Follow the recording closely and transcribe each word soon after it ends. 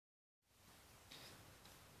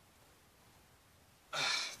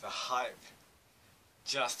hype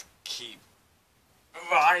just keep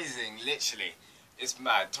rising, literally. It's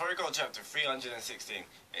mad. Toriko chapter 316.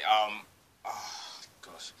 Oh,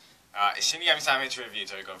 gosh. It's Shinigami-sama here to review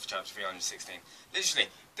Toriko for chapter 316. Literally,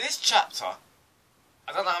 this chapter,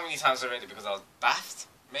 I don't know how many times I read it because I was bathed.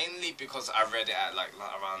 Mainly because I read it at like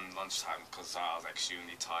around lunchtime because I was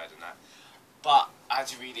extremely tired and that. But I had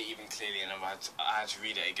to read it even clearly, and I had to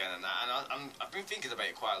read it again and that. And I've been thinking about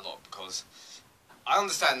it quite a lot because I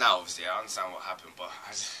understand now, obviously, I understand what happened, but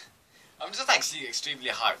I'm just actually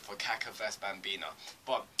extremely hyped for Kaka vs Bambina.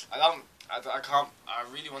 But I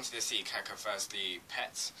really wanted to see Kaka vs the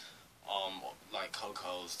pets, like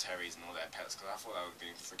Coco's, Terry's and all their pets, because I thought that would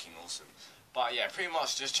be freaking awesome. But yeah, pretty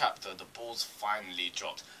much this chapter, the balls finally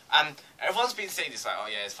dropped. And everyone's been saying this, like, oh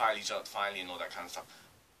yeah, it's finally dropped, finally, and all that kind of stuff.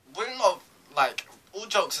 Wouldn't it have, like, all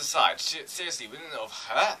jokes aside, seriously, wouldn't it have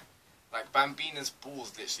hurt? Like, Bambina's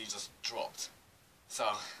balls literally just dropped. So,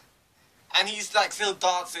 and he's like still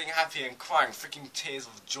dancing, happy and crying, freaking tears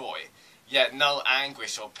of joy. Yet no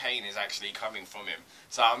anguish or pain is actually coming from him.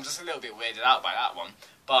 So I'm just a little bit weirded out by that one.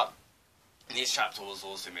 But this chapter was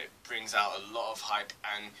awesome. It brings out a lot of hype,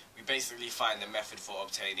 and we basically find the method for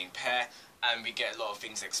obtaining pair, and we get a lot of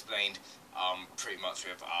things explained, pretty much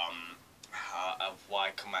with of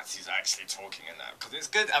why Komatsu's actually talking and that. Because it's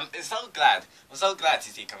good. I'm so glad to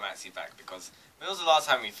see Komatsu back, because when was the last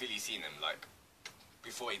time we really seen him? Like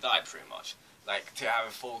before he died, pretty much. Like to have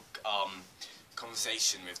a full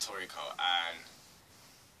conversation with Toriko, and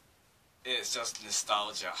it's just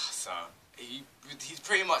nostalgia. So he's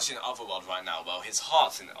pretty much in Otherworld right now. Well, his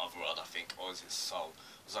heart's in the Otherworld, I think, or is his soul,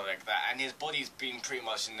 or something like that. And his body's been pretty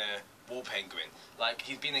much in the Wall Penguin. Like,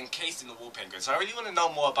 he's been encased in the Wall Penguin. So I really want to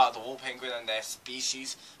know more about the Wall Penguin and their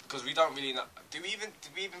species, because we don't really know. Did we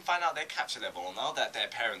even find out their capture level? Or know that their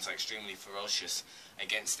parents are extremely ferocious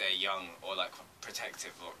against their young, or like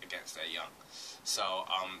protective against their young. So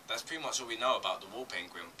that's pretty much all we know about the Wall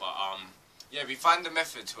Penguin. But yeah, we find the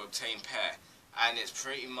method to obtain pair, and it's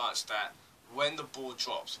pretty much that when the ball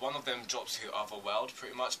drops, one of them drops to Otherworld,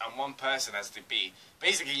 pretty much, and one person has to be,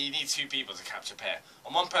 basically you need two people to capture pair,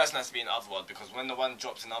 and one person has to be in Otherworld, because when the one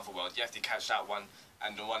drops in Otherworld, you have to catch that one,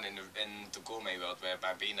 and the one in the Gourmet World, where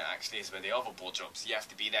Bambina actually is, where the other ball drops, you have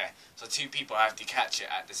to be there, so two people have to catch it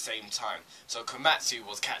at the same time. So Komatsu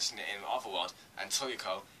was catching it in Otherworld, and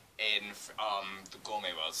Toriko in the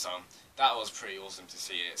Gourmet World, so that was pretty awesome to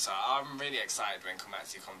see it. So I'm really excited when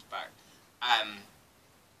Komatsu comes back.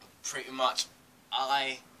 Pretty much,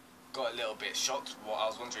 I got a little bit shocked. I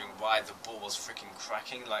was wondering why the ball was freaking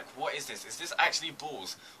cracking. Like, what is this? Is this actually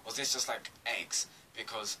balls? Or is this just like eggs?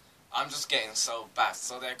 Because I'm just getting so bad.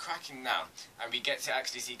 So they're cracking now. And we get to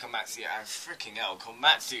actually see Komatsu, and freaking hell,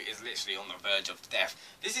 Komatsu is literally on the verge of death.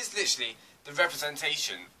 This is literally the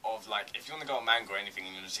representation of, like, if you want to go on Manga or anything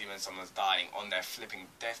and you see when someone's dying on their flipping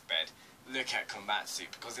deathbed, look at Komatsu,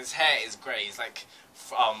 because his hair is grey. He's like,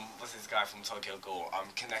 what's this guy from Tokyo Ghoul?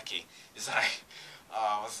 Kaneki. It's like,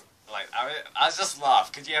 I just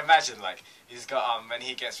laugh. Could you imagine, like, he's got, when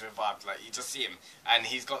he gets revived, like, you just see him, and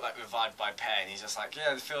he's got, like, revived by pair, and he's just like,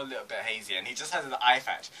 yeah, I feel a little bit hazy, and he just has an eye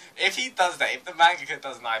patch. If he does that, if the mangaka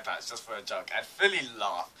does an eye patch just for a joke, I'd fully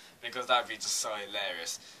laugh, because that'd be just so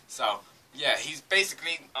hilarious. So, yeah, he's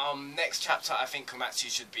basically, next chapter, I think Komatsu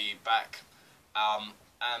should be back.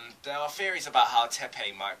 There are theories about how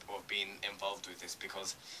Teppei might have been involved with this,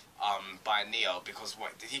 because by Neo, because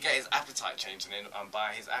what did he get his appetite changed, and then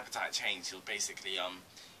by his appetite change, he'll basically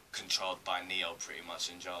controlled by Neo pretty much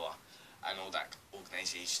in Joa and all that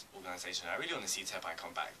organization. I really want to see Teppei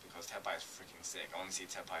come back, because Teppei is freaking sick. I want to see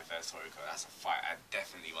Teppei versus Toriko. That's a fight I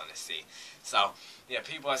definitely want to see. So yeah,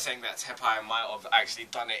 people are saying that Teppei might have actually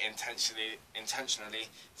done it intentionally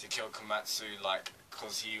to kill Komatsu, like,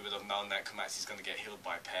 because he would have known that Komatsu's going to get healed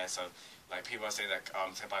by pair. So like, people are saying that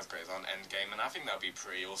Teppei's got his own end game, and I think that would be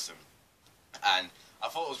pretty awesome. And I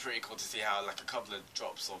thought it was pretty cool to see how, like, a couple of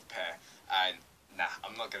drops of pair, and nah,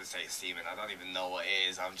 I'm not going to say it's semen. I don't even know what it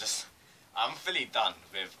is. I'm fully done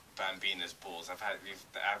with Bambina's balls.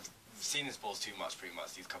 I've seen his balls too much, pretty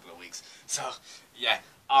much, these couple of weeks. So yeah,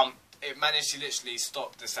 it managed to literally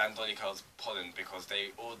stop the Sandonico's pollen, because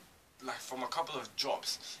they all, like, from a couple of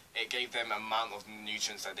drops, it gave them amount of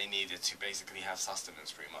nutrients that they needed to basically have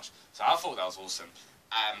sustenance, pretty much. So I thought that was awesome.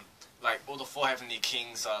 Like, all the four heavenly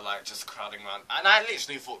kings are, like, just crowding around, and I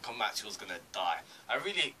literally thought Komatsu was gonna die. I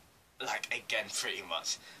really, like, again, pretty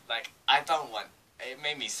much, like, I don't want. It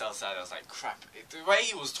made me so sad. I was like, crap. The way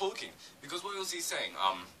he was talking, because what was he saying?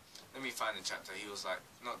 Let me find the chapter. He was like,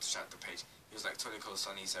 not the chapter page. He was like, Toriko's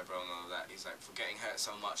son, he said, bro, and all of that. He's like, for getting hurt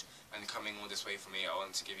so much and coming all this way for me, I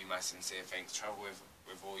want to give you my sincere thanks. Travel with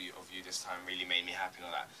all of you this time really made me happy and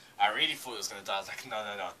all that. I really thought he was going to die. I was like, no,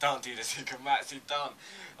 don't do this, Komatsu, don't.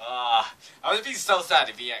 I would be so sad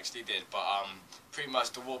if he actually did, but pretty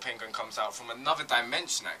much the War Penguin comes out from another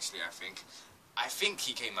dimension, actually, I think. I think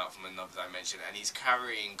he came out from another dimension, and he's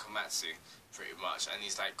carrying Komatsu, pretty much, and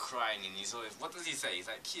he's like crying, and he's always, what does he say? He's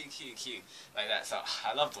like, cute, like that. So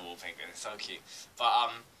I love the War Penguin, it's so cute. But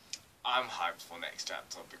I'm hyped for next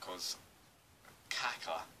chapter because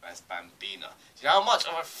Kaka as Bambina. Do you know how much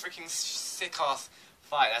of a freaking sick ass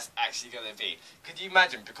fight that's actually gonna be? Could you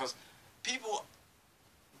imagine? Because people,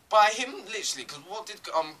 by him literally, because what did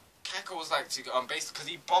Kaka was like to basically, because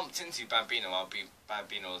he bumped into Bambina while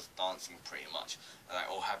Bambina was dancing pretty much, and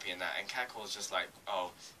like all happy and that, and Kaka was just like,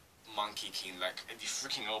 oh, Monkey King, like he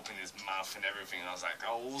freaking opened his mouth and everything, and I was like,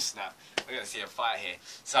 oh snap, we're gonna see a fight here.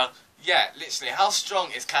 So yeah, literally, how strong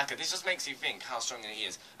is Kaka? This just makes you think how strong he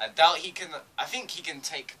is. I doubt he can. I think he can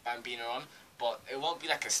take Bambina on, but it won't be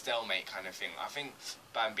like a stalemate kind of thing. I think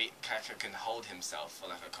Kaka can hold himself for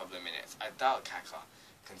like a couple of minutes. I doubt Kaka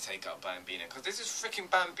can take up Bambina, because this is freaking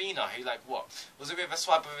Bambina who, like, what, was it with a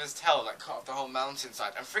swipe of his tail, like, cut off the whole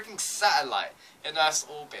mountainside, and freaking satellite in Earth's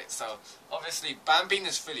orbit. So obviously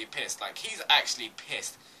Bambina's fully pissed. Like, he's actually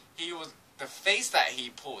pissed. He was, the face that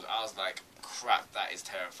he pulled, I was like, crap, that is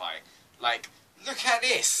terrifying. Like, look at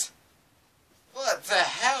this. What the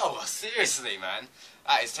hell? Seriously, man,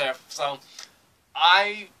 that is terrifying. So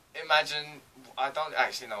I imagine, I don't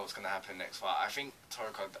actually know what's going to happen next fight. I think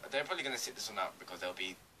Toriko, they're probably going to sit this one out because they'll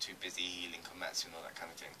be too busy healing Komatsu and all that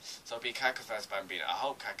kind of thing. So it'll be Kaka versus Bambina. I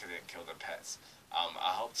hope Kaka didn't kill the pets.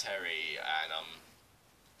 I hope Terry and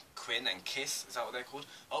Quinn and Kiss, is that what they're called?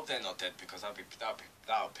 I hope they're not dead, because that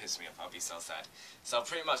would piss me off. I'll be so sad. So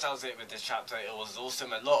pretty much that was it with this chapter. It was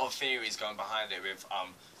awesome. A lot of theories going behind it with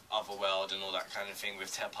Otherworld and all that kind of thing,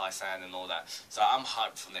 with Tepai-san and all that. So I'm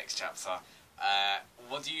hyped for next chapter.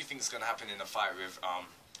 What do you think is going to happen in the fight with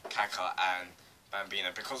Kaka and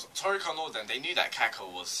Bambina? Because Toriko and all them, they knew that Kaka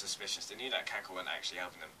was suspicious. They knew that Kaka wasn't actually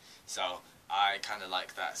helping them. So I kind of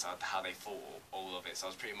like that, so how they fought all of it. So I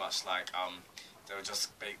was pretty much like, they were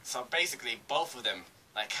just, so basically both of them,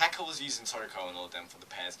 like Kaka was using Toriko and all of them for the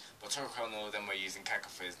pairs, but Toriko and all of them were using Kaka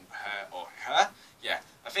for her? Yeah,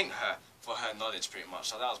 I think her, for her knowledge pretty much.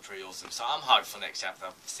 So that was pretty awesome. So I'm hyped for next chapter,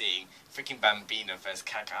 seeing freaking Bambina versus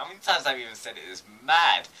Kaka. How many times I've even said it? It's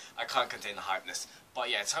mad. I can't contain the hypeness.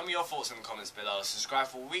 But yeah, tell me your thoughts in the comments below. Subscribe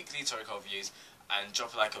for weekly Toriko views, and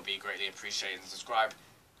drop a like, will be greatly appreciated. And subscribe.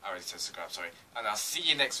 I already said subscribe, sorry. And I'll see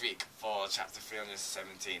you next week for chapter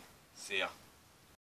 317. See ya.